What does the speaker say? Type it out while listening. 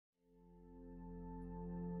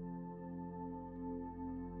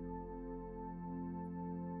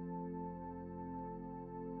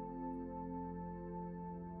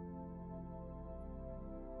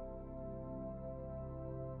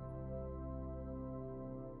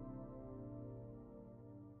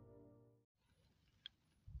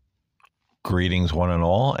Greetings, one and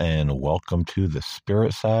all, and welcome to the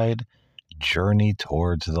Spirit Side Journey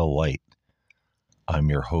Towards the Light. I'm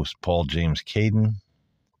your host, Paul James Caden.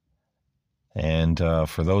 And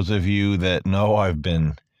for those of you that know, I've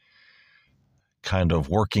been kind of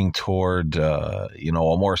working toward, a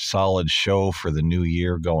more solid show for the new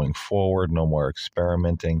year going forward. No more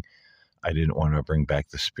experimenting. I didn't want to bring back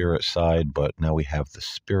the Spirit Side, but now we have the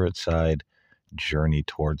Spirit Side Journey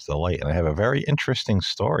Towards the Light. And I have a very interesting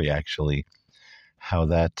story, actually, how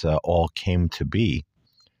that all came to be.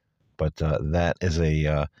 But that is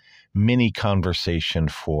a mini conversation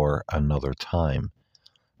for another time.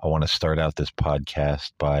 I want to start out this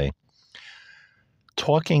podcast by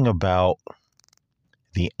talking about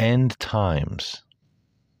the end times.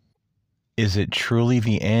 Is it truly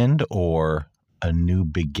the end or a new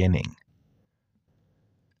beginning?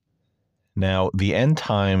 Now, the end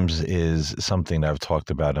times is something that I've talked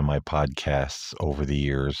about in my podcasts over the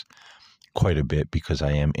years quite a bit because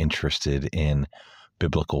I am interested in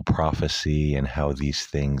biblical prophecy and how these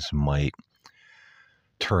things might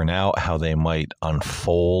turn out, how they might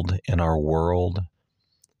unfold in our world,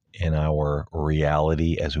 in our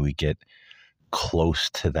reality as we get close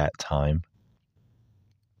to that time.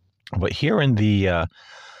 But here in the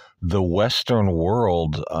Western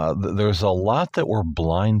world, there's a lot that we're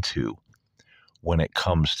blind to when it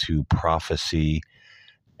comes to prophecy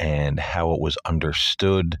and how it was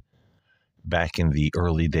understood back in the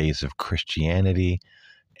early days of Christianity.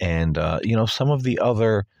 And, some of the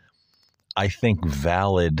other, I think,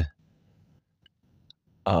 valid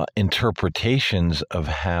interpretations of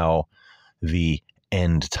how the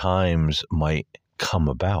end times might come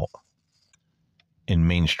about. In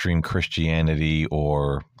mainstream Christianity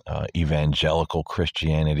or evangelical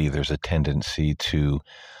Christianity, there's a tendency to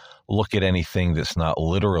look at anything that's not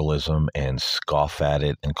literalism and scoff at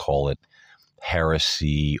it and call it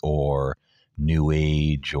heresy or New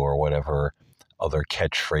Age or whatever other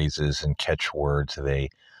catchphrases and catchwords they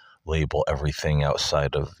label everything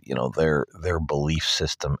outside of their belief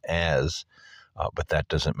system as, but that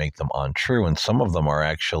doesn't make them untrue. And some of them are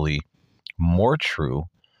actually more true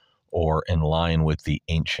or in line with the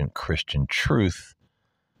ancient Christian truth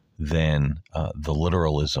than the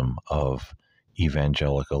literalism of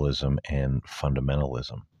evangelicalism and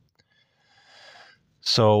fundamentalism.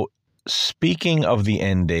 So, speaking of the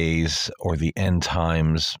end days or the end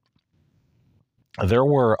times, there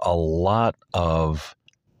were a lot of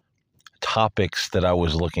topics that I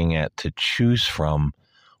was looking at to choose from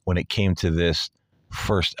when it came to this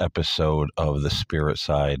first episode of the Spirit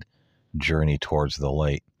Side Journey Towards the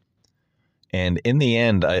Light. And in the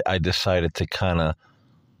end, I decided to kind of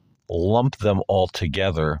lump them all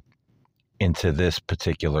together into this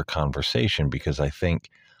particular conversation because I think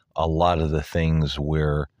a lot of the things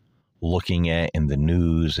we're looking at in the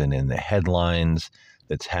news and in the headlines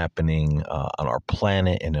that's happening on our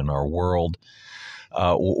planet and in our world,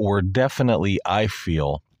 we're definitely, I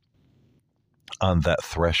feel, on that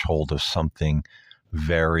threshold of something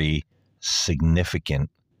very significant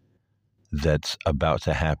that's about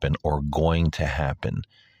to happen or going to happen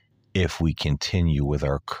if we continue with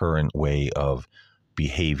our current way of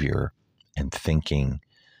behavior and thinking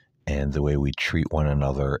and the way we treat one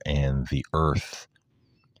another and the earth.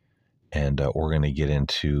 And we're going to get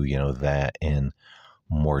into, that in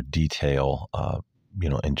more detail,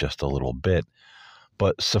 in just a little bit.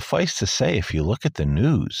 But suffice to say, if you look at the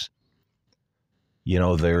news,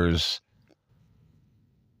 there's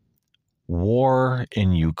war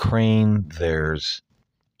in Ukraine. There's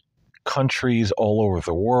countries all over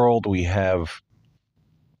the world. We have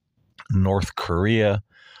North Korea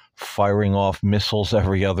firing off missiles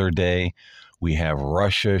every other day. We have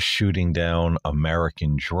Russia shooting down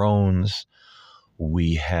American drones.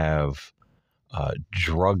 We have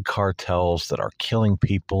drug cartels that are killing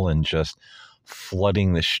people and just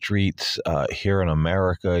flooding the streets here in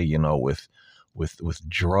America, with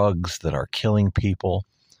drugs that are killing people.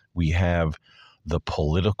 We have the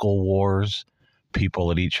political wars,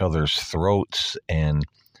 people at each other's throats and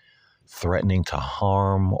threatening to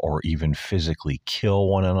harm or even physically kill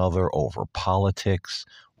one another over politics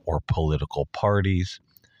or political parties.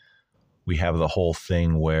 We have the whole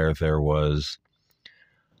thing where there was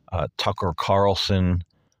Tucker Carlson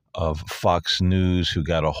of Fox News who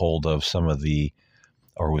got a hold of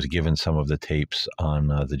or was given some of the tapes on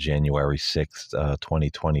the January 6th,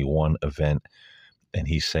 2021 event. And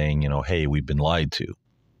he's saying, hey, we've been lied to.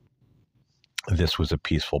 This was a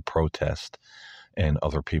peaceful protest. And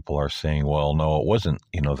other people are saying, well, no, it wasn't.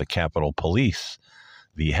 The Capitol Police,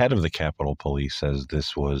 the head of the Capitol Police says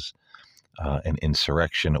this was an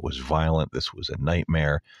insurrection. It was violent. This was a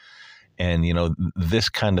nightmare. And, this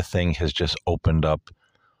kind of thing has just opened up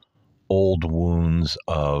old wounds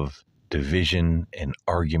of division and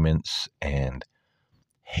arguments and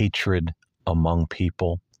hatred among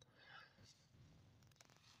people.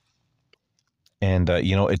 And,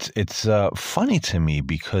 it's funny to me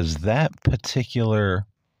because that particular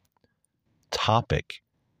topic,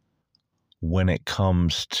 when it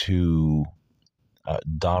comes to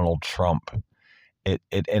Donald Trump,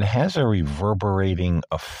 it has a reverberating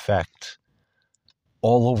effect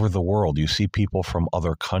all over the world. You see people from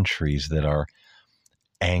other countries that are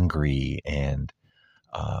angry and,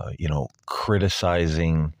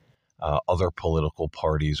 criticizing other political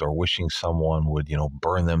parties, or wishing someone would,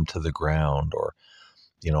 burn them to the ground, or,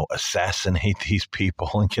 assassinate these people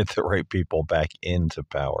and get the right people back into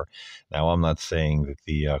power. Now, I'm not saying that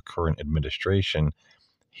the current administration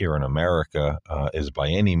here in America is by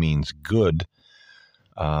any means good.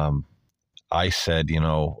 I said,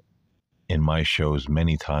 in my shows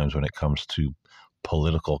many times, when it comes to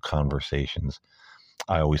political conversations,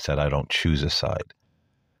 I always said I don't choose a side,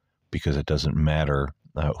 because it doesn't matter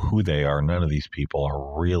who they are. None of these people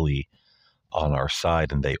are really on our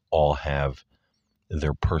side, and they all have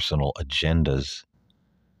their personal agendas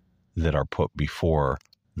that are put before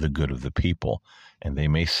the good of the people. And they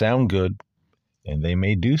may sound good, and they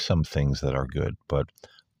may do some things that are good, but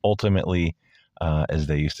ultimately, as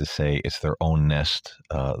they used to say, it's their own nest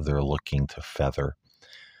they're looking to feather.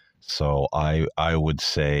 So I would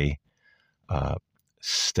say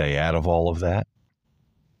stay out of all of that.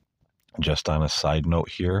 Just on a side note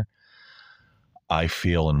here, I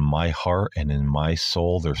feel in my heart and in my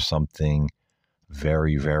soul there's something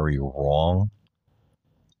very, very wrong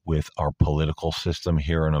with our political system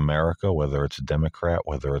here in America, whether it's Democrat,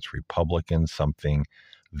 whether it's Republican. Something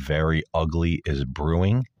very ugly is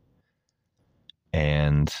brewing.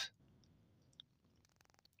 And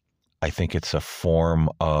I think it's a form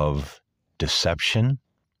of deception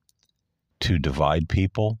to divide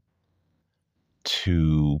people,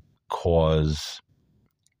 to cause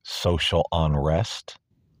social unrest,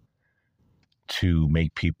 to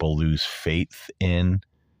make people lose faith in,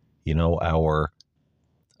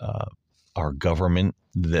 our government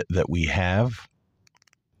that we have.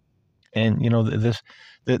 And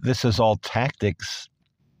this is all tactics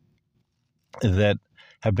that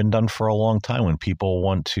have been done for a long time, when people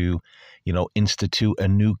want to, institute a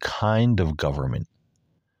new kind of government,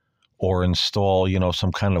 or install,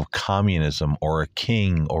 some kind of communism, or a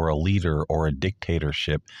king, or a leader, or a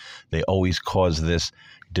dictatorship. They always cause this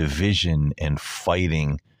division and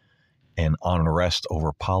fighting and unrest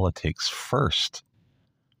over politics first.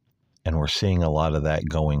 And we're seeing a lot of that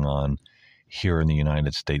going on here in the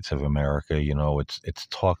United States of America. It's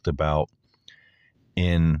talked about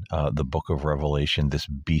in the book of Revelation, this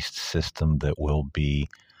beast system that will be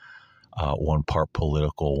one part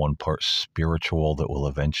political, one part spiritual, that will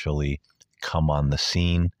eventually come on the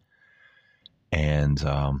scene. And,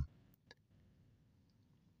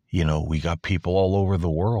 we got people all over the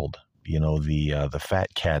world, the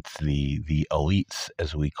fat cats, the elites,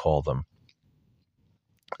 as we call them,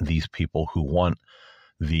 these people who want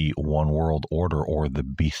the one world order, or the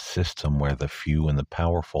beast system, where the few and the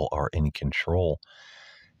powerful are in control.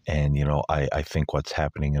 And, I think what's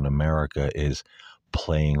happening in America is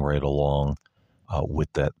playing right along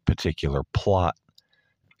with that particular plot,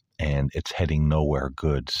 and it's heading nowhere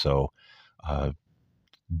good. So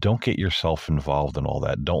don't get yourself involved in all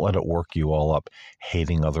that. Don't let it work you all up,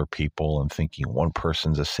 hating other people and thinking one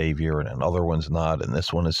person's a savior and another one's not, and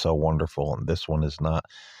this one is so wonderful and this one is not.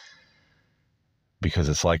 Because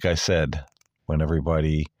it's like I said, when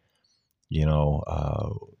everybody,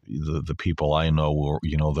 the people I know were,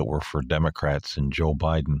 that were for Democrats and Joe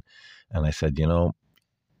Biden, and I said, you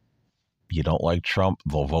don't like Trump,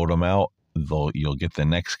 they'll vote him out. You'll get the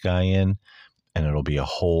next guy in, and it'll be a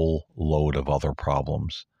whole load of other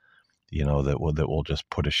problems, that will just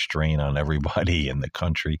put a strain on everybody in the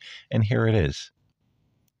country. And here it is.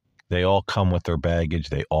 They all come with their baggage.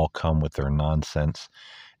 They all come with their nonsense.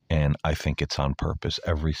 And I think it's on purpose,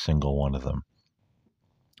 every single one of them.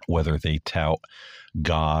 Whether they tout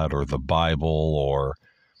God or the Bible, or,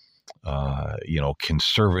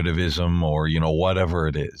 conservatism, or, whatever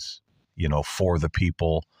it is, for the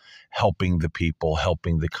people, helping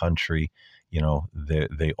the country,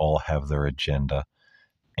 they all have their agenda.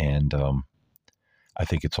 And I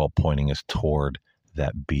think it's all pointing us toward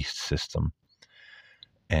that beast system.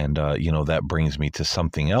 And, that brings me to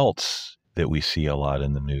something else that we see a lot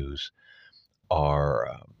in the news, are,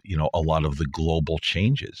 a lot of the global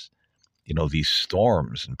changes, these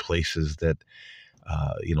storms in places that,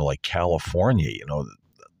 like California,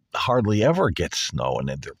 hardly ever gets snow, and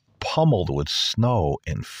they're pummeled with snow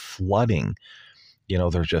and flooding.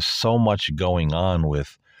 There's just so much going on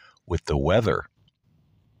with the weather.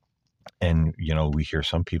 And, we hear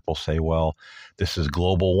some people say, well, this is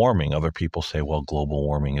global warming. Other people say, well, global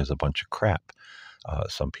warming is a bunch of crap.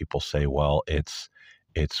 Some people say, well, it's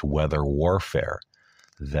weather warfare,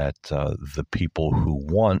 that the people who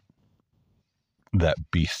want that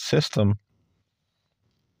beast system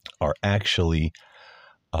are actually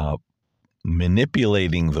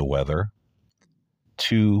manipulating the weather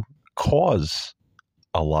to cause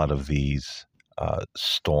a lot of these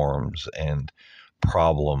storms and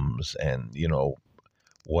problems and,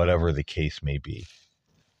 whatever the case may be.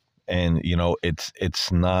 And,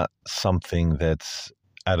 it's not something that's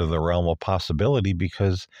out of the realm of possibility,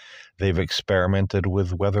 because they've experimented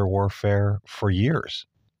with weather warfare for years.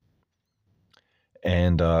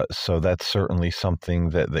 And so that's certainly something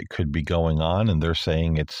that could be going on. And they're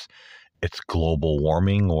saying it's global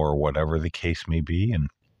warming or whatever the case may be. And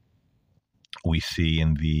we see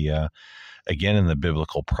in the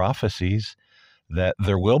biblical prophecies that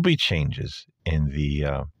there will be changes in the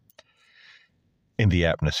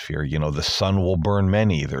atmosphere. The sun will burn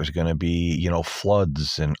many. There's going to be,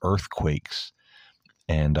 floods and earthquakes.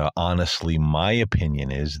 And honestly, my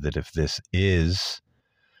opinion is that if this is,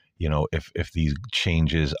 if these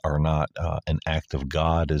changes are not an act of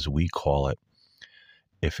God, as we call it,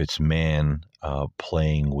 if it's man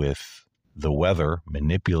playing with the weather,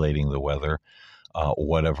 manipulating the weather,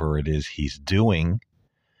 whatever it is he's doing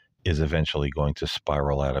is eventually going to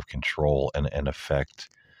spiral out of control and affect,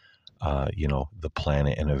 the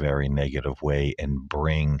planet in a very negative way, and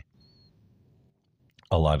bring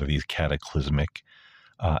a lot of these cataclysmic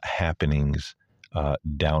happenings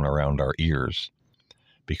down around our ears,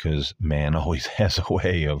 because man always has a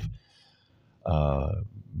way of,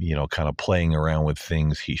 kind of playing around with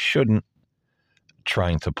things he shouldn't,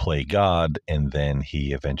 trying to play God, and then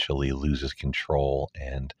he eventually loses control,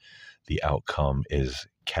 and the outcome is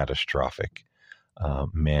catastrophic.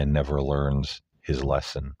 Man never learns his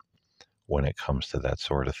lesson when it comes to that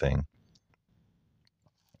sort of thing.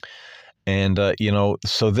 And,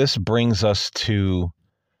 so this brings us to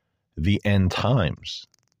the end times,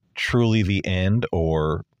 truly the end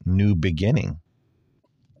or new beginning.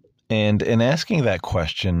 And in asking that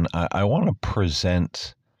question, I want to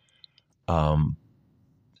present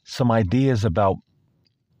some ideas about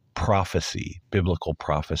prophecy, biblical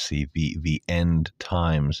prophecy, the end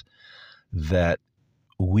times, that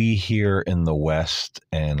we here in the West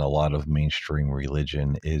and a lot of mainstream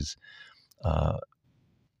religion is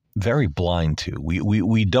very blind to.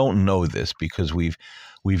 We don't know this because we've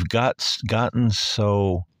gotten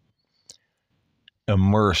so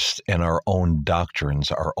immersed in our own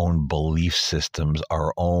doctrines, our own belief systems,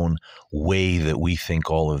 our own way that we think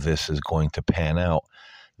all of this is going to pan out,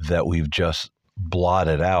 that we've just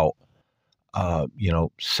blotted out,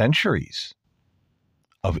 centuries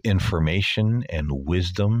of information and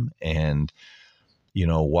wisdom, and,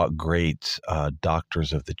 what great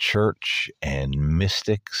doctors of the church and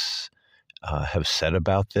mystics have said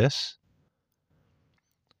about this.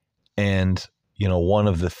 And, one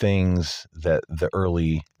of the things that the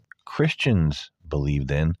early Christians believed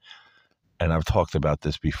in, and I've talked about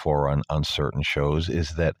this before on certain shows,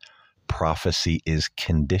 is that prophecy is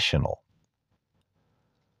conditional,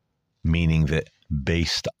 meaning that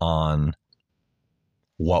based on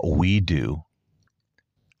what we do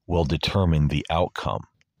will determine the outcome.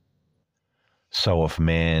 So if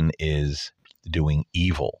man is doing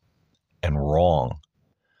evil and wrong,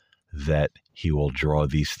 that he will draw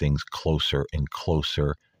these things closer and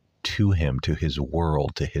closer to him, to his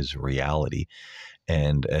world, to his reality.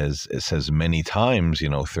 And as it says many times,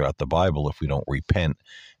 throughout the Bible, if we don't repent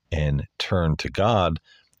and turn to God,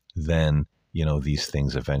 then, these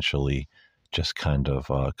things eventually just kind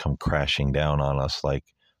of come crashing down on us like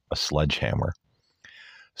a sledgehammer.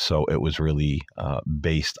 So it was really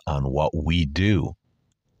based on what we do.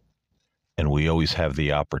 And we always have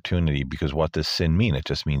the opportunity, because what does sin mean? It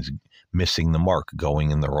just means missing the mark,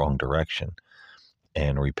 going in the wrong direction.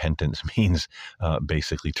 And repentance means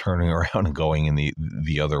basically turning around and going in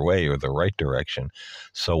the other way, or the right direction.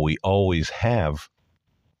 So we always have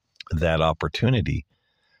that opportunity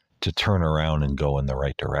to turn around and go in the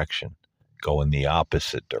right direction, go in the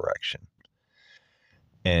opposite direction.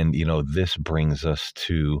 And, this brings us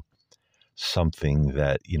to something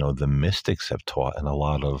that, the mystics have taught, and a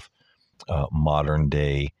lot of modern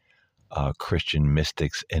day Christian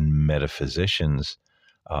mystics and metaphysicians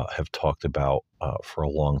have talked about for a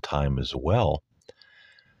long time as well.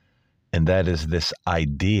 And that is this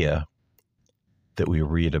idea that we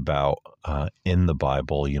read about in the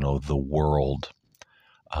Bible, the world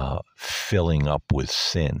filling up with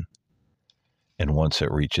sin. And once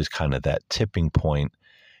it reaches kind of that tipping point,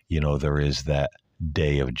 there is that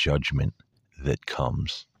day of judgment that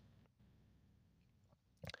comes.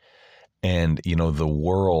 And, the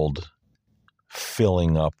world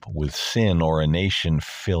filling up with sin, or a nation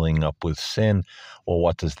filling up with sin, well,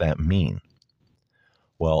 what does that mean?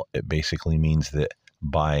 Well, it basically means that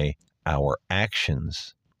by our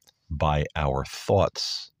actions, by our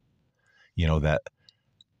thoughts,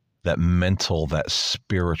 that mental, that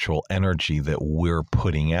spiritual energy that we're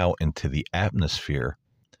putting out into the atmosphere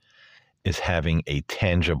is having a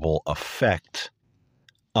tangible effect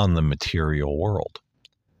on the material world.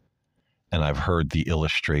 And I've heard the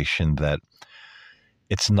illustration that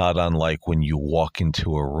it's not unlike when you walk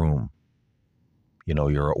into a room.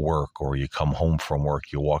 You're at work or you come home from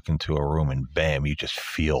work, you walk into a room and bam, you just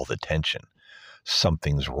feel the tension.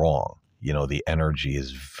 Something's wrong. The energy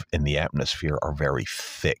is in the atmosphere are very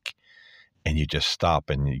thick. And you just stop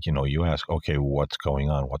and, you ask, okay, what's going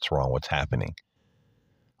on? What's wrong? What's happening?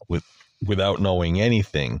 Without knowing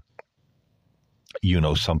anything,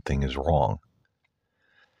 something is wrong.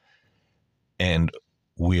 And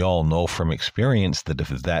we all know from experience that if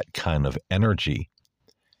that kind of energy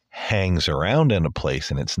hangs around in a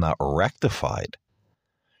place and it's not rectified,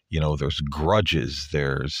 there's grudges,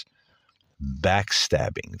 there's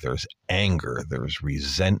backstabbing, there's anger, there's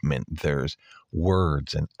resentment, there's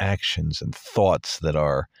words and actions and thoughts that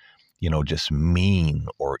are, just mean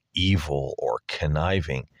or evil or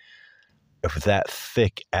conniving. If that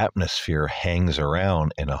thick atmosphere hangs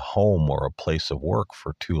around in a home or a place of work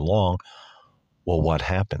for too long, well, what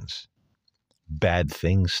happens? Bad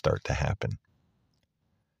things start to happen.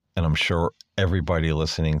 And I'm sure everybody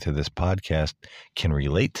listening to this podcast can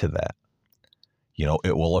relate to that.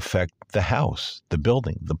 It will affect the house, the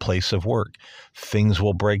building, the place of work. Things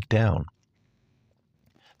will break down.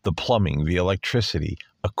 The plumbing, the electricity,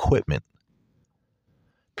 equipment.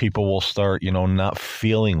 People will start, not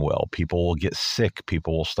feeling well. People will get sick.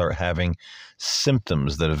 People will start having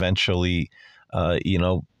symptoms that eventually,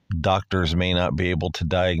 doctors may not be able to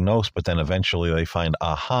diagnose, but then eventually they find,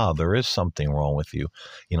 aha, there is something wrong with you.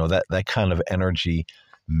 That kind of energy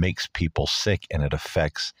makes people sick, and it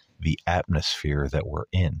affects the atmosphere that we're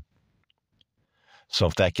in. So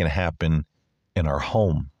if that can happen in our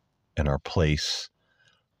home, in our place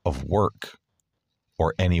of work,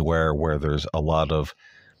 or anywhere where there's a lot of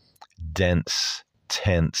dense,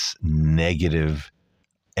 tense, negative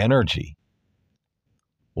energy,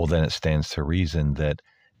 well, then it stands to reason that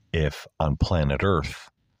if on planet Earth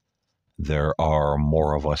there are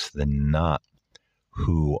more of us than not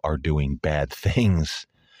who are doing bad things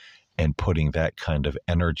and putting that kind of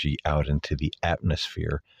energy out into the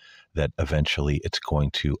atmosphere, that eventually it's going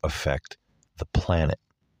to affect the planet.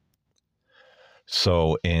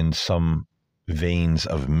 So in some veins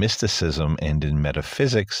of mysticism and in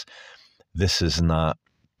metaphysics, this is not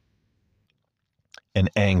an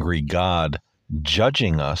angry God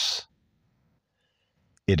judging us.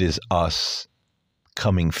 It is us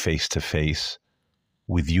coming face to face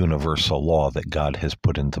with universal law that God has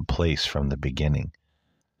put into place from the beginning.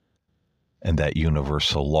 And that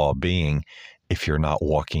universal law being, if you're not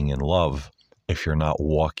walking in love, if you're not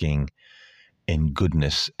walking in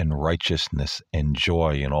goodness and righteousness and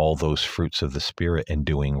joy and all those fruits of the Spirit and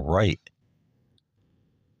doing right,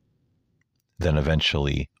 then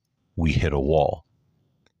eventually we hit a wall.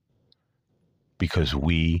 Because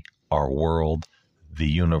our world, the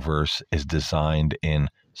universe is designed in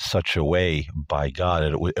such a way by God.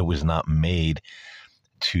 It was not made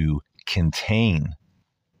to contain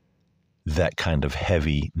that kind of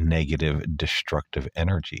heavy, negative, destructive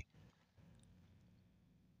energy.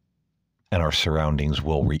 And our surroundings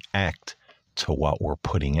will react to what we're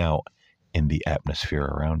putting out in the atmosphere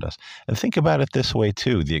around us. And think about it this way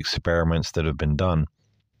too, the experiments that have been done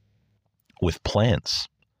with plants.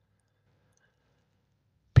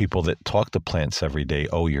 People that talk to plants every day,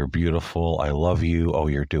 oh, you're beautiful, I love you, oh,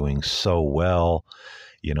 you're doing so well.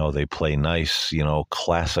 They play nice,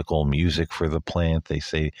 classical music for the plant. They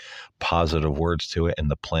say positive words to it, and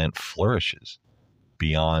the plant flourishes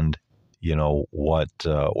beyond, what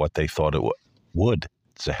they thought it would.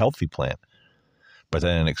 It's a healthy plant. But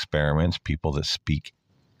then in experiments, people that speak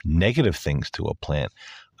negative things to a plant,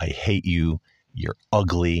 I hate you, you're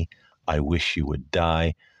ugly, I wish you would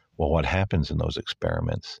die. Well, what happens in those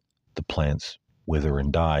experiments? The plants wither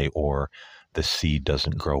and die, or the seed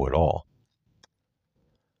doesn't grow at all.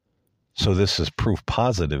 So this is proof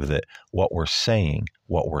positive that what we're saying,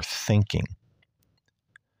 what we're thinking,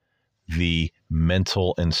 the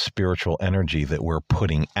mental and spiritual energy that we're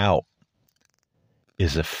putting out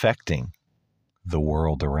is affecting the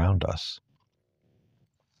world around us.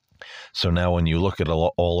 So now when you look at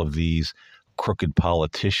all of these crooked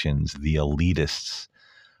politicians, the elitists,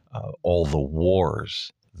 all the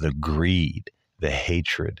wars, the greed, the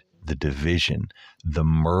hatred, the division, the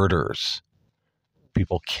murders,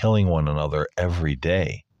 people killing one another every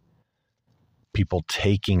day, people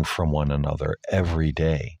taking from one another every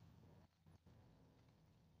day.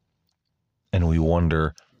 And we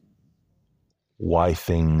wonder why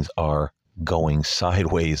things are going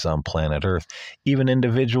sideways on planet Earth. Even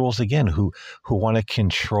individuals, again, who want to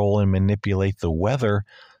control and manipulate the weather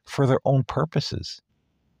for their own purposes.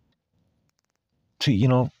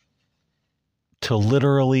 To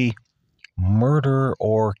literally murder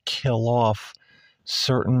or kill off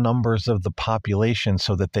certain numbers of the population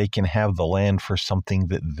so that they can have the land for something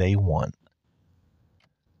that they want.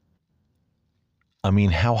 I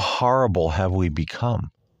mean, how horrible have we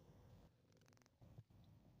become?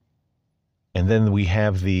 And then we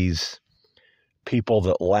have these people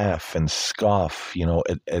that laugh and scoff,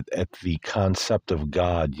 at the concept of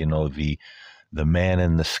God, the man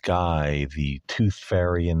in the sky, the tooth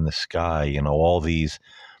fairy in the sky, all these,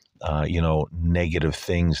 negative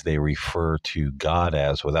things they refer to God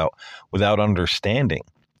as without understanding.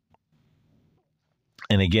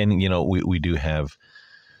 And again, we do have,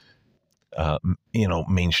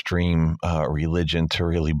 mainstream religion to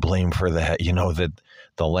really blame for that, that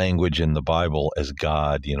the language in the Bible as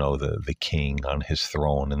God, the king on his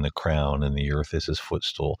throne and the crown and the earth is his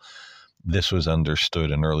footstool. This was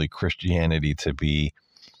understood in early Christianity to be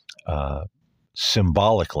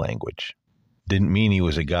symbolic language. Didn't mean he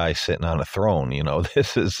was a guy sitting on a throne.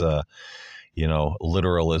 This is,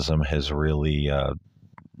 literalism has really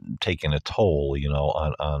taken a toll,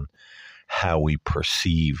 on how we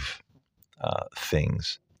perceive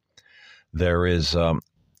things. There is, and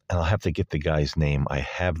I'll have to get the guy's name. I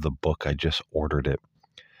have the book. I just ordered it.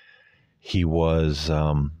 He was,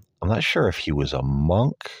 I'm not sure if he was a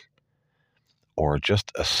monk or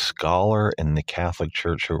just a scholar in the Catholic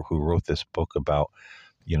Church who wrote this book about,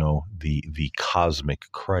 the cosmic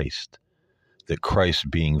Christ, that Christ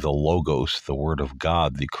being the Logos, the Word of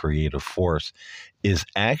God, the creative force, is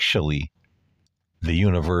actually the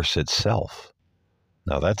universe itself.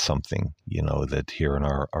 Now that's something, that here in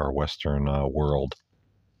our Western world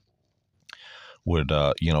would,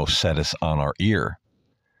 set us on our ear,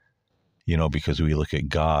 because we look at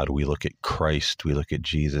God, we look at Christ, we look at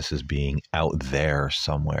Jesus as being out there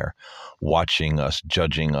somewhere, watching us,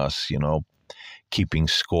 judging us, keeping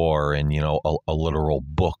score, and, a literal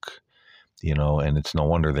book, and it's no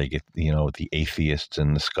wonder they get, the atheists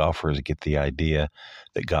and the scoffers get the idea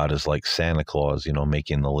that God is like Santa Claus,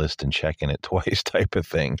 making the list and checking it twice type of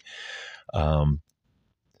thing.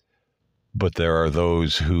 But there are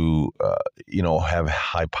those who, have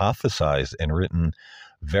hypothesized and written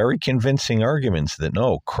very convincing arguments that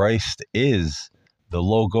no, Christ is, the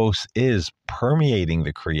Logos is permeating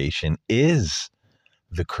the creation, is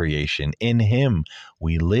the creation. In him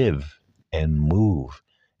we live and move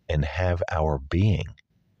and have our being.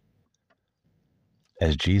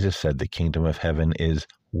 As Jesus said, the kingdom of heaven is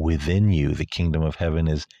within you. The kingdom of heaven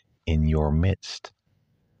is in your midst.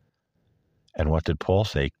 And what did Paul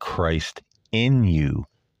say? Christ in you,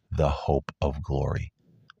 the hope of glory.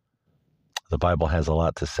 The Bible has a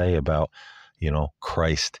lot to say about,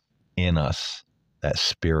 Christ in us, that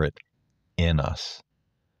Spirit in us.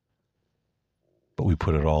 But we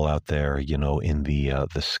put it all out there, in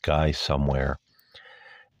the sky somewhere,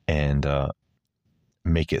 and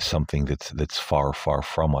make it something that's far, far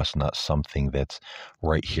from us, not something that's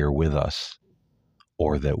right here with us,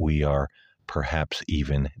 or that we are perhaps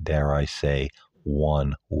even, dare I say,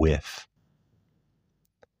 one with.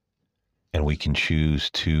 And we can choose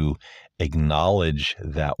to acknowledge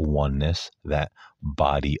that oneness, that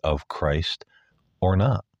body of Christ, or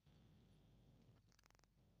not.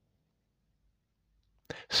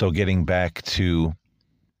 So getting back to,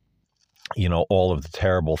 all of the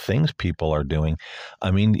terrible things people are doing,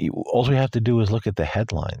 I mean, all we have to do is look at the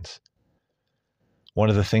headlines. One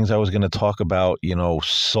of the things I was going to talk about,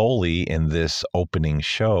 solely in this opening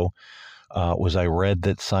show, was I read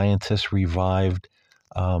that scientists revived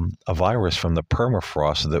a virus from the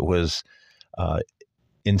permafrost that was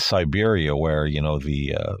in Siberia, where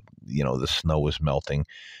the snow was melting,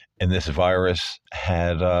 and this virus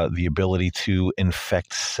had the ability to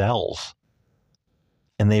infect cells,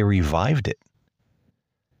 and they revived it.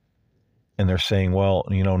 And they're saying, well,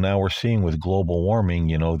 now we're seeing with global warming,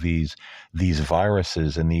 these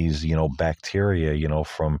viruses and these bacteria,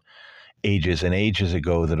 from ages and ages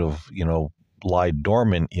ago that have lied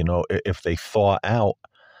dormant, if they thaw out,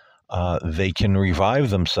 they can revive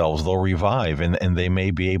themselves. They'll revive, and they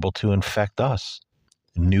may be able to infect us,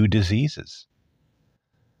 new diseases.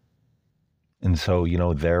 And so,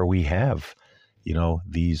 there we have,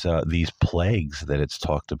 these plagues that it's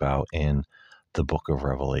talked about in the book of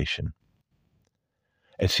Revelation.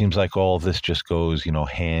 It seems like all of this just goes,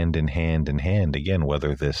 hand in hand in hand. Again,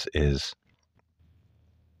 whether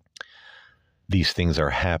these things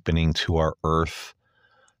are happening to our earth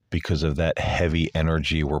because of that heavy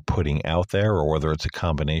energy we're putting out there, or whether it's a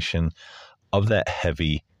combination of that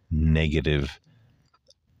heavy, negative,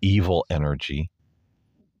 evil energy,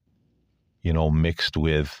 mixed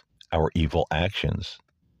with our evil actions,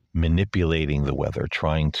 manipulating the weather,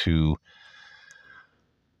 trying to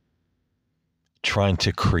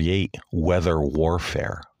create weather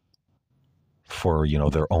warfare for,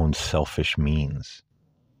 their own selfish means.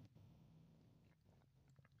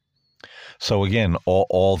 So again,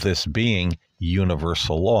 all this being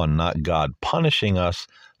universal law, not God punishing us,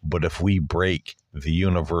 but if we break the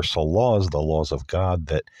universal laws, the laws of God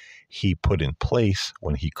that he put in place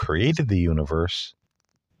when he created the universe,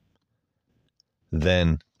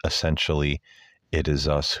 then essentially it is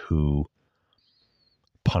us who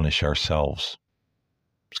punish ourselves.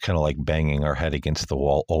 It's kind of like banging our head against the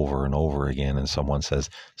wall over and over again, and someone says,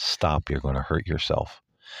 stop, you're going to hurt yourself.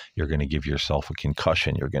 You're going to give yourself a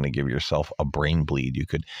concussion. You're going to give yourself a brain bleed. You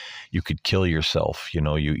could kill yourself.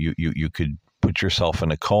 You could put yourself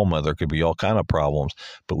in a coma. There could be all kind of problems,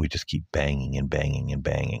 but we just keep banging and banging and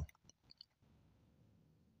banging.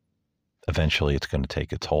 Eventually it's going to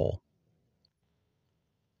take a toll.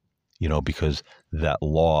 Because that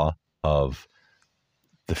law of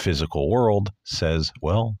the physical world says,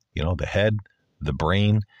 well, the head, the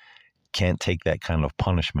brain can't take that kind of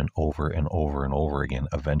punishment over and over and over again.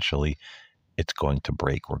 Eventually, it's going to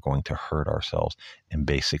break. We're going to hurt ourselves. And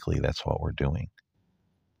basically, that's what we're doing.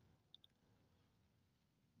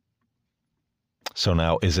 So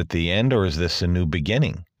now, is it the end, or is this a new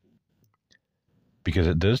beginning? Because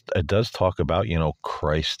it does talk about,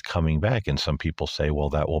 Christ coming back. And some people say, well,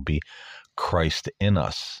 that will be Christ in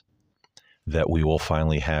us, that we will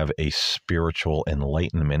finally have a spiritual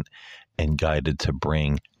enlightenment and guided to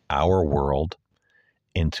bring our world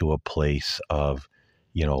into a place of,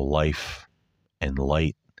 life and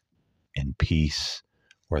light and peace,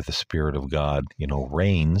 where the Spirit of God,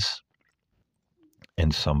 reigns.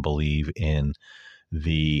 And some believe in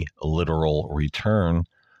the literal return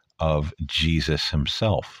of Jesus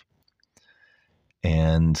himself.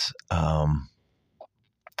 And,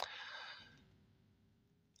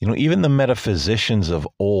 even the metaphysicians of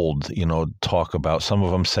old, talk about, some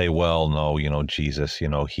of them say, well, no, Jesus,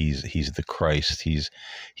 he's the Christ.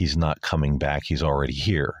 He's not coming back. He's already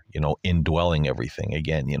here, indwelling everything.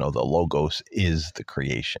 Again, the Logos is the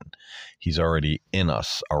creation. He's already in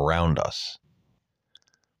us, around us,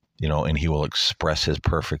 and he will express his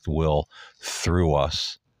perfect will through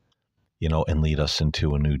us, and lead us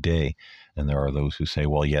into a new day. And there are those who say,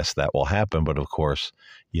 well, yes, that will happen. But of course,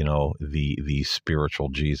 the spiritual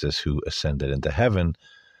Jesus who ascended into heaven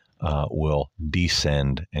will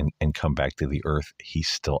descend and come back to the earth. He's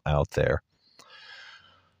still out there.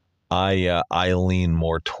 I lean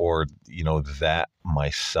more toward, that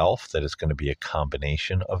myself, that it's going to be a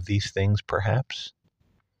combination of these things, perhaps.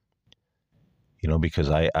 Because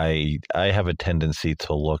I have a tendency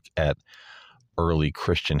to look at early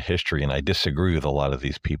Christian history, and I disagree with a lot of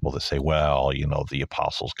these people that say, well, the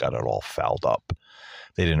apostles got it all fouled up.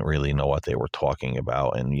 They didn't really know what they were talking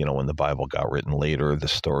about. And, when the Bible got written later, the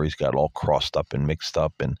stories got all crossed up and mixed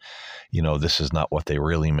up. And, this is not what they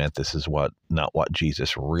really meant. This is not what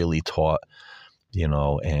Jesus really taught,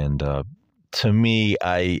 and to me,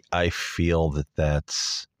 I feel that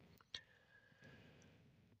that's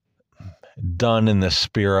done in the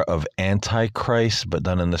spirit of Antichrist, but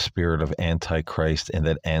done in the spirit of Antichrist, and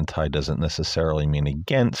that anti doesn't necessarily mean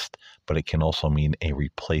against, but it can also mean a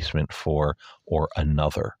replacement for or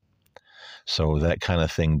another. So that kind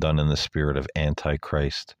of thing done in the spirit of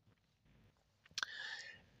Antichrist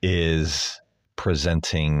is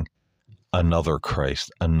presenting another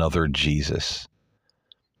Christ, another Jesus,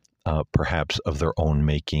 perhaps of their own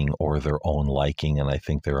making or their own liking. And I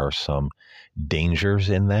think there are some dangers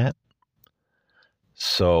in that.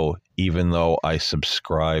 So even though I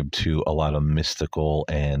subscribe to a lot of mystical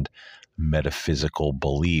and metaphysical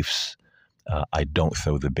beliefs, I don't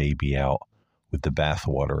throw the baby out with the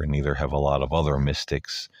bathwater, and neither have a lot of other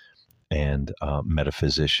mystics and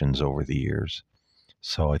metaphysicians over the years.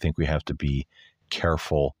 So I think we have to be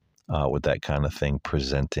careful with that kind of thing,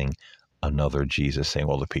 presenting another Jesus, saying,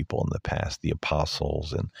 well, the people in the past, the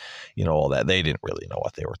apostles and, all that, they didn't really know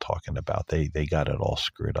what they were talking about. They got it all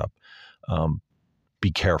screwed up.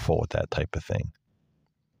 Be careful with that type of thing.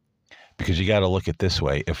 Because you got to look at this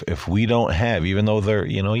way. If we don't have, even though there,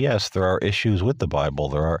 yes, there are issues with the Bible,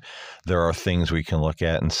 there are things we can look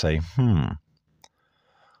at and say,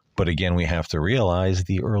 But again, we have to realize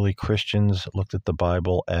the early Christians looked at the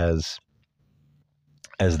Bible as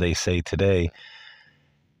they say today,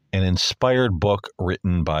 an inspired book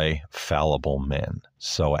written by fallible men.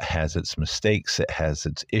 So it has its mistakes, it has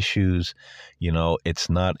its issues. It's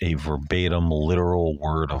not a verbatim, literal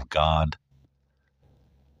word of God.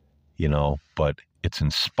 But it's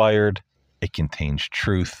inspired. It contains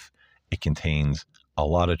truth. It contains a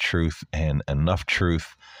lot of truth and enough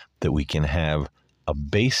truth that we can have a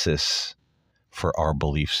basis for our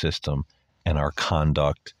belief system and our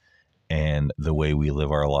conduct and the way we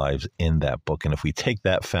live our lives in that book. And if we take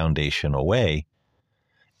that foundation away,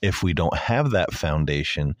 if we don't have that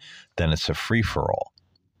foundation, then it's a free-for-all.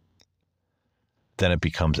 Then it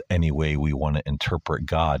becomes any way we want to interpret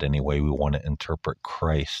God, any way we want to interpret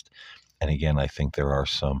Christ. And again, I think there are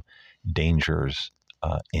some dangers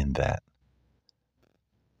in that.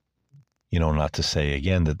 Not to say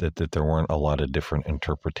again that there weren't a lot of different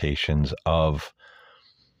interpretations of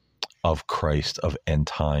Christ, of end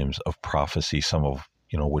times, of prophecy, some of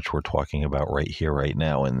which we're talking about right here, right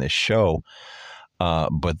now in this show.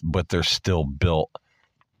 But they're still built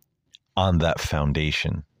on that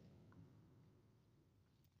foundation.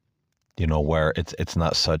 Where it's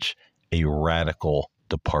not such a radical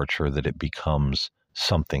departure that it becomes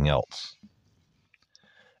something else.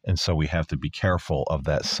 And so we have to be careful of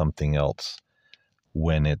that something else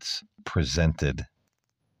when it's presented,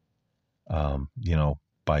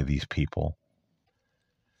 by these people.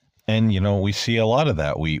 And, we see a lot of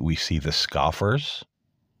that. We see the scoffers,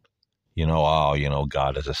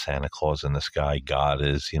 God is a Santa Claus in the sky. God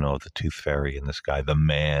is, the tooth fairy in the sky, the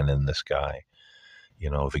man in the sky,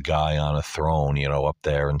 the guy on a throne, up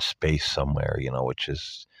there in space somewhere, which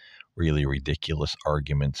is really ridiculous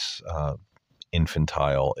arguments,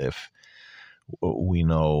 infantile if we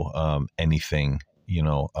know anything,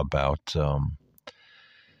 about,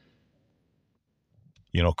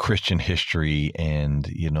 Christian history and,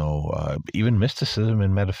 even mysticism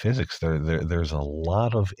and metaphysics. There's a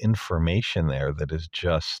lot of information there that is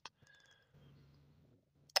just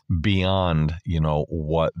beyond,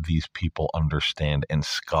 what these people understand and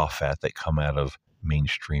scoff at that come out of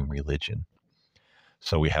mainstream religion.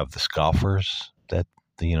 So we have the scoffers that,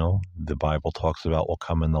 the Bible talks about will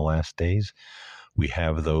come in the last days. We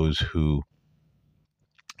have those who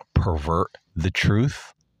pervert the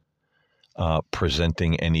truth,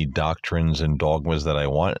 presenting any doctrines and dogmas that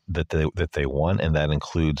they want, and that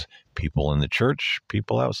includes people in the church,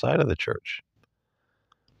 people outside of the church.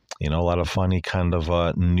 A lot of funny kind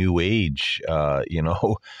of new age,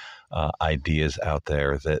 ideas out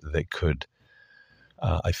there that could,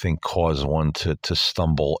 I think, cause one to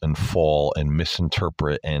stumble and fall and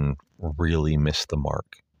misinterpret and really miss the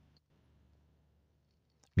mark.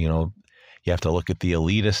 You have to look at the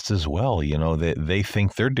elitists as well. They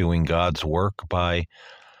think they're doing God's work by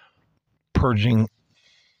purging,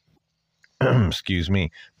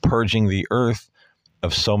 purging the earth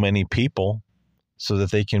of so many people so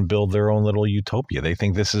that they can build their own little utopia. They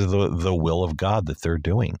think this is the will of God that they're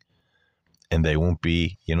doing, and they won't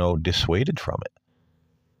be, dissuaded from it.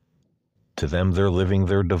 To them, they're living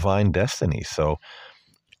their divine destiny. So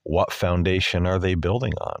what foundation are they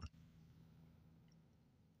building on?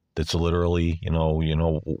 That's literally,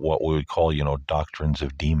 what we would call, doctrines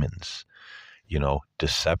of demons,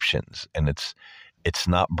 deceptions. And it's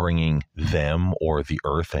not bringing them or the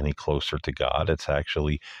earth any closer to God. It's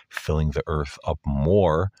actually filling the earth up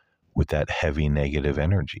more with that heavy negative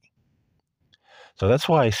energy. So that's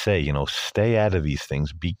why I say, stay out of these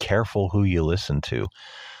things. Be careful who you listen to.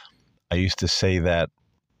 I used to say that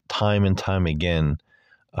time and time again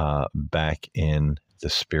back in the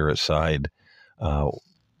spirit side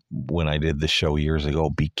when I did the show years ago.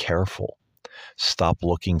 Be careful. Stop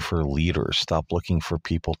looking for leaders. Stop looking for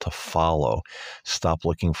people to follow. Stop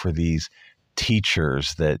looking for these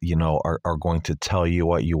teachers that, are going to tell you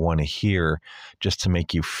what you want to hear just to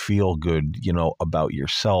make you feel good, about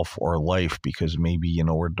yourself or life, because maybe,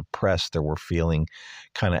 we're depressed or we're feeling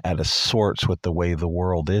kind of out of sorts with the way the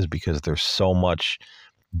world is because there's so much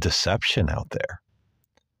deception out there.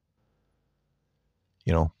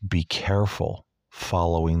 Be careful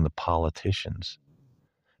following the politicians.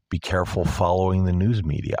 Be careful following the news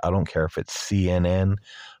media. I don't care if it's CNN,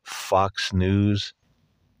 Fox News,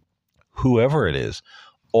 whoever it is.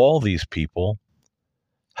 All these people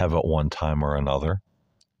have at one time or another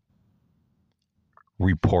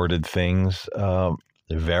reported things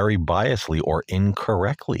very biasly or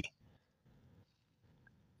incorrectly.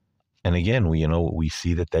 And again, we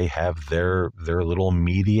see that they have their little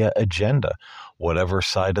media agenda, whatever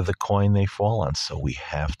side of the coin they fall on. So we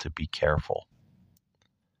have to be careful.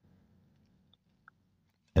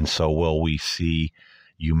 And so will we see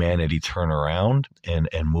humanity turn around and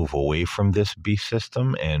move away from this beast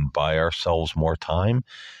system and buy ourselves more time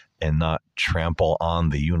and not trample on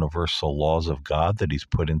the universal laws of God that he's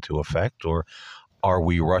put into effect? Or are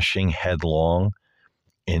we rushing headlong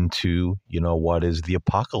into, what is the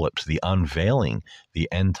apocalypse, the unveiling, the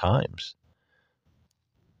end times?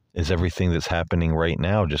 Is everything that's happening right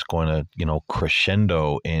now just going to,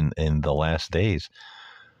 crescendo in the last days?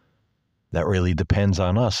 That really depends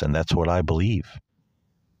on us, and that's what I believe.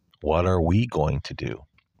 What are we going to do?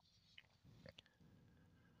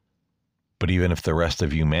 But even if the rest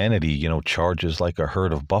of humanity, charges like a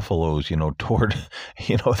herd of buffaloes, toward,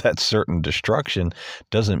 that certain destruction,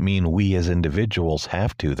 doesn't mean we as individuals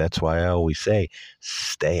have to. That's why I always say,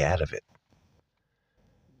 stay out of it.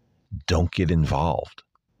 Don't get involved.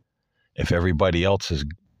 If everybody else is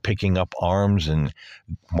picking up arms and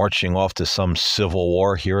marching off to some civil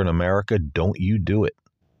war here in America, don't you do it.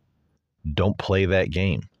 Don't play that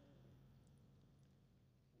game.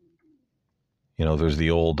 There's the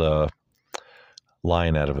old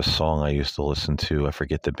line out of a song I used to listen to. I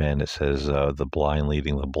forget the band. It says, the blind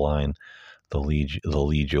leading the blind, they'll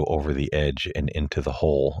lead you over the edge and into the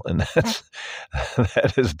hole. And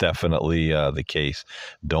that is definitely the case.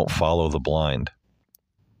 Don't follow the blind.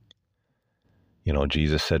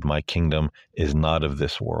 Jesus said, my kingdom is not of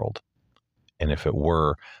this world. And if it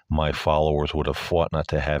were, my followers would have fought not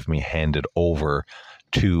to have me handed over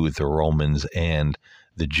to the Romans and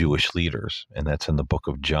the Jewish leaders. And that's in the book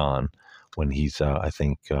of John, when he's,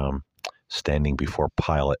 standing before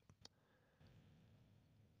Pilate.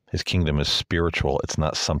 His kingdom is spiritual. It's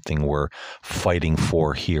not something we're fighting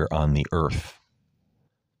for here on the earth.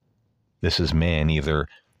 This is man either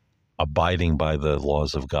abiding by the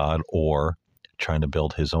laws of God or trying to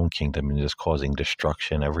build his own kingdom and just causing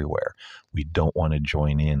destruction everywhere. We don't want to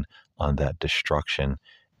join in on that destruction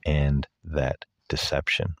and that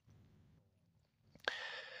deception.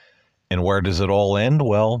 And where does it all end?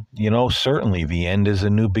 Well, certainly the end is a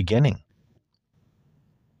new beginning.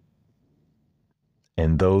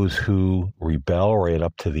 And those who rebel right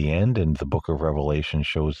up to the end, and the book of Revelation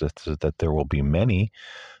shows that there will be many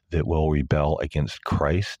that will rebel against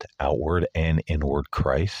Christ, outward and inward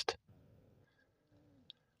Christ.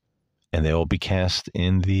 And they will be cast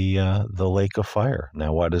in the lake of fire.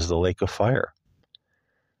 Now, what is the lake of fire?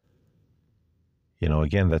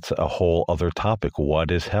 Again, that's a whole other topic.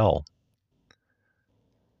 What is hell?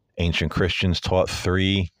 Ancient Christians taught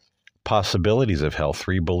three possibilities of hell,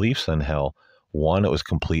 three beliefs in hell. One, it was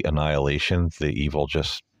complete annihilation. The evil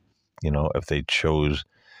just, if they chose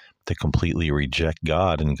to completely reject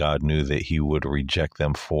God, and God knew that he would reject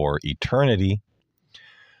them for eternity,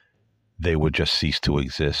 they would just cease to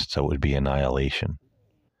exist. So it would be annihilation.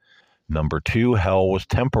 Number two, hell was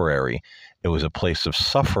temporary. It was a place of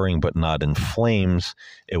suffering, but not in flames.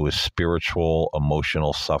 It was spiritual,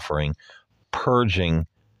 emotional suffering, purging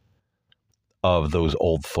of those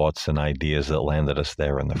old thoughts and ideas that landed us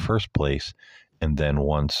there in the first place. And then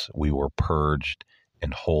once we were purged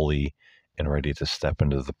and holy and ready to step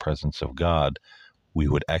into the presence of God, we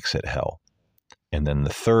would exit hell. And then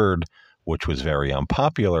the third, which was very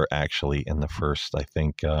unpopular actually in the first,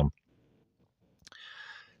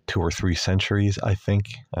 2 or 3 centuries, I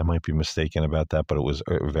think. I might be mistaken about that, but it was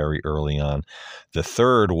very early on. The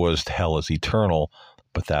third was hell is eternal,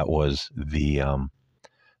 but that was the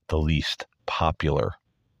least popular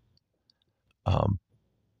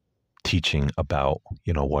teaching about,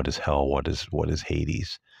 what is hell, what is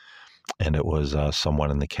Hades. And it was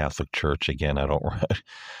someone in the Catholic Church. Again,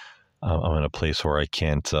 I'm in a place where I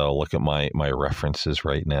can't look at my references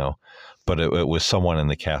right now, but it was someone in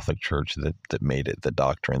the Catholic Church that made it the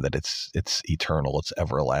doctrine that it's eternal, it's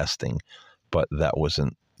everlasting. But that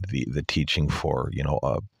wasn't the teaching for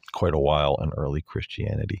quite a while in early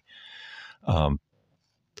Christianity.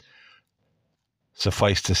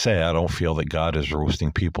 Suffice to say, I don't feel that God is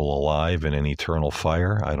roasting people alive in an eternal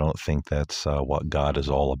fire. I don't think that's what God is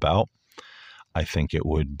all about. I think it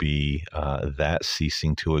would be that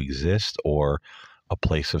ceasing to exist, or a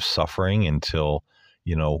place of suffering until,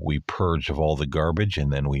 we purge of all the garbage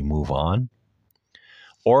and then we move on.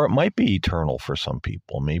 Or it might be eternal for some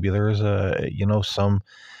people. Maybe there's some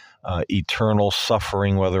eternal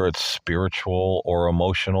suffering, whether it's spiritual or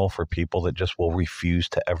emotional, for people that just will refuse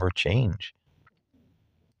to ever change.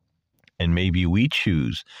 And maybe we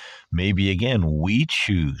choose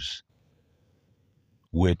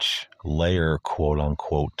which layer, quote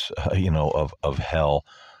unquote, of hell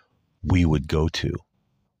we would go to.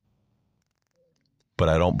 But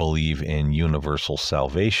I don't believe in universal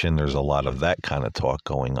salvation. There's a lot of that kind of talk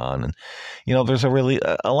going on. And, there's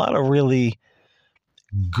a lot of really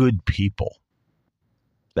good people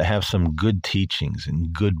that have some good teachings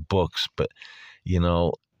and good books, but,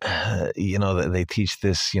 they teach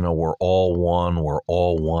this, we're all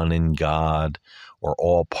one in God, we're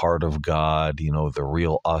all part of God, the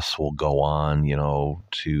real us will go on,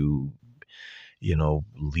 to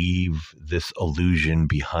leave this illusion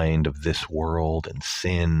behind of this world and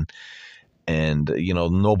sin. And,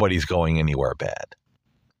 nobody's going anywhere bad.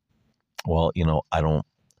 Well, I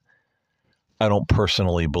don't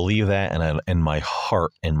personally believe that. And in my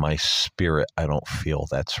heart, in my spirit, I don't feel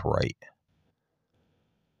that's right.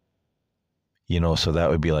 So that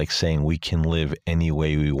would be like saying we can live any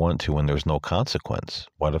way we want to when there's no consequence.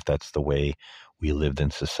 What if that's the way we lived in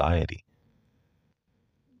society?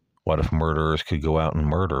 What if murderers could go out and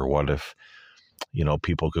murder? What if,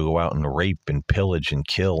 people could go out and rape and pillage and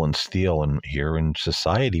kill and steal? And here in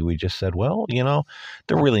society, we just said, well,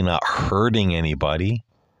 they're really not hurting anybody.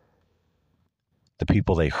 The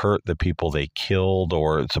people they hurt, the people they killed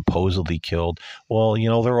or supposedly killed, well,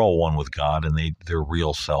 they're all one with God, and their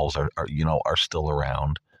real selves are still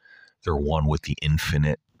around. They're one with the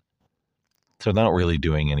infinite. So they're not really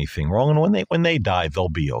doing anything wrong. And when they die, they'll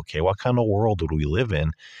be okay. What kind of world would we live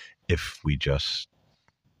in if we just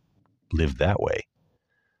lived that way?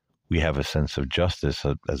 We have a sense of justice,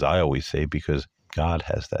 as I always say, because God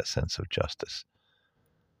has that sense of justice.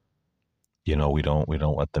 We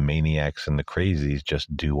don't let the maniacs and the crazies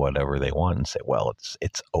just do whatever they want and say, well,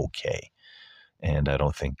 it's okay. And I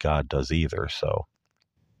don't think God does either. So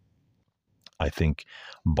I think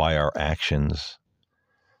by our actions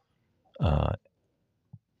and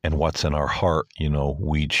what's in our heart,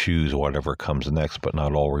 we choose whatever comes next, but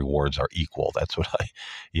not all rewards are equal. That's what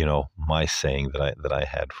my saying that I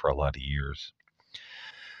had for a lot of years.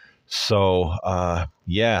 So,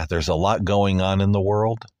 there's a lot going on in the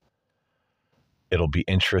world. It'll be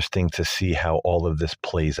interesting to see how all of this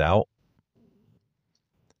plays out.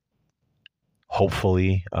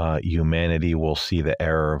 Hopefully, humanity will see the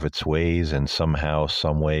error of its ways and somehow,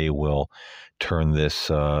 some way will turn this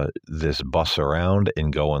bus around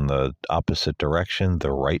and go in the opposite direction,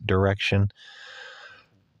 the right direction.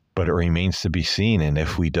 But it remains to be seen. And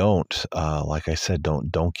if we don't, like I said,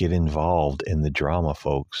 don't get involved in the drama,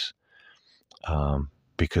 folks.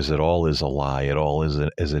 Because it all is a lie. It all is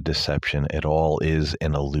a deception. It all is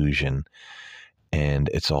an illusion. And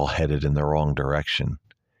it's all headed in the wrong direction.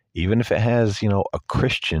 Even if it has, a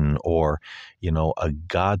Christian or, a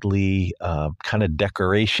godly kind of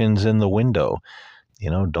decorations in the window,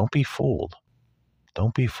 don't be fooled.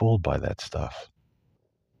 Don't be fooled by that stuff.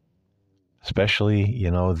 Especially,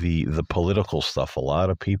 the political stuff. A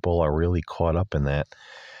lot of people are really caught up in that.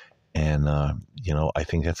 And, I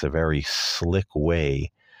think that's a very slick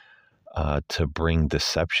way to bring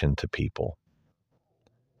deception to people.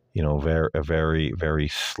 A very, very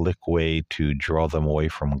slick way to draw them away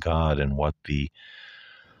from God and what the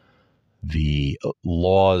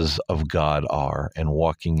laws of God are, and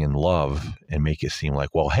walking in love, and make it seem like,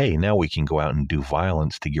 well, hey, now we can go out and do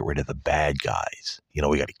violence to get rid of the bad guys. We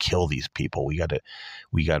got to kill these people. We got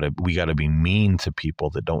to be mean to people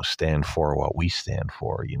that don't stand for what we stand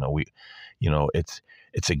for.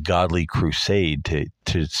 It's a godly crusade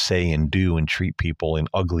to say and do and treat people in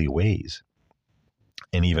ugly ways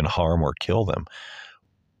and even harm or kill them.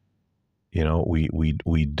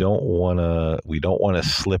 We don't want to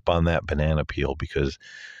slip on that banana peel, because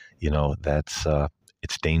that's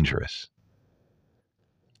it's dangerous,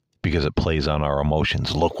 because it plays on our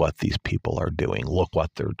emotions. Look what these people are doing. Look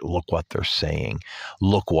what they're saying.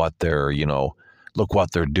 Look what they're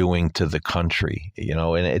doing to the country.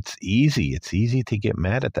 And it's easy to get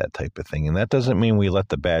mad at that type of thing. And that doesn't mean we let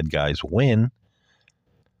the bad guys win.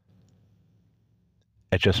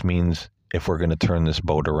 It just means if we're going to turn this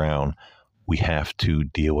boat around, we have to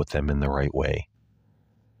deal with them in the right way.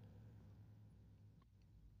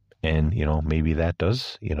 And, maybe that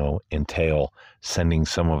does, entail sending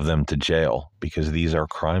some of them to jail, because these are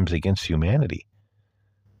crimes against humanity.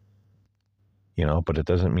 But it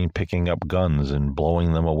doesn't mean picking up guns and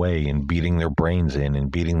blowing them away and beating their brains in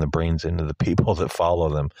and beating the brains into the people that follow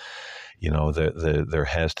them. There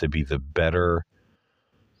has to be the better,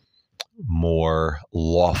 more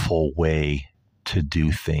lawful way to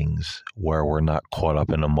do things, where we're not caught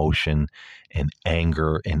up in emotion and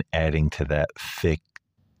anger and adding to that thick,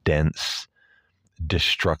 dense,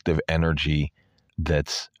 destructive energy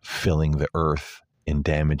that's filling the earth and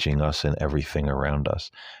damaging us and everything around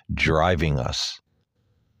us, driving us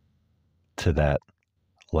to that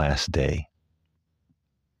last day.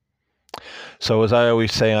 So as I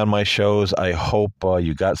always say on my shows, I hope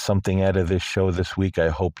you got something out of this show this week. I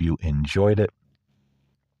hope you enjoyed it.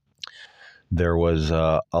 There was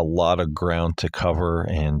a lot of ground to cover,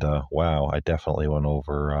 and wow, I definitely went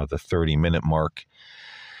over the 30-minute mark.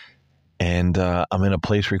 And I'm in a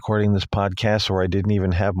place recording this podcast where I didn't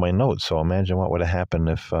even have my notes. So imagine what would have happened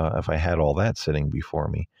if I had all that sitting before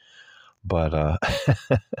me. But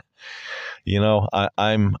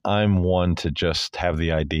I'm one to just have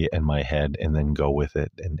the idea in my head and then go with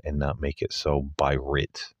it and not make it so by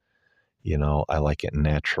writ. I like it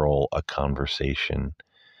natural, a conversation,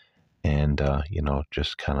 and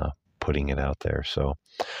just kind of putting it out there. So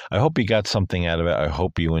I hope you got something out of it. I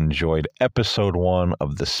hope you enjoyed episode 1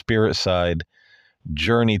 of The Spirit Side,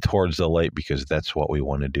 Journey Towards the Light, because that's what we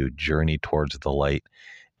want to do. Journey towards the light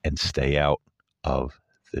and stay out of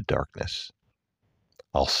the darkness.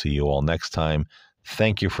 I'll see you all next time.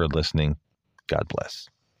 Thank you for listening. God bless.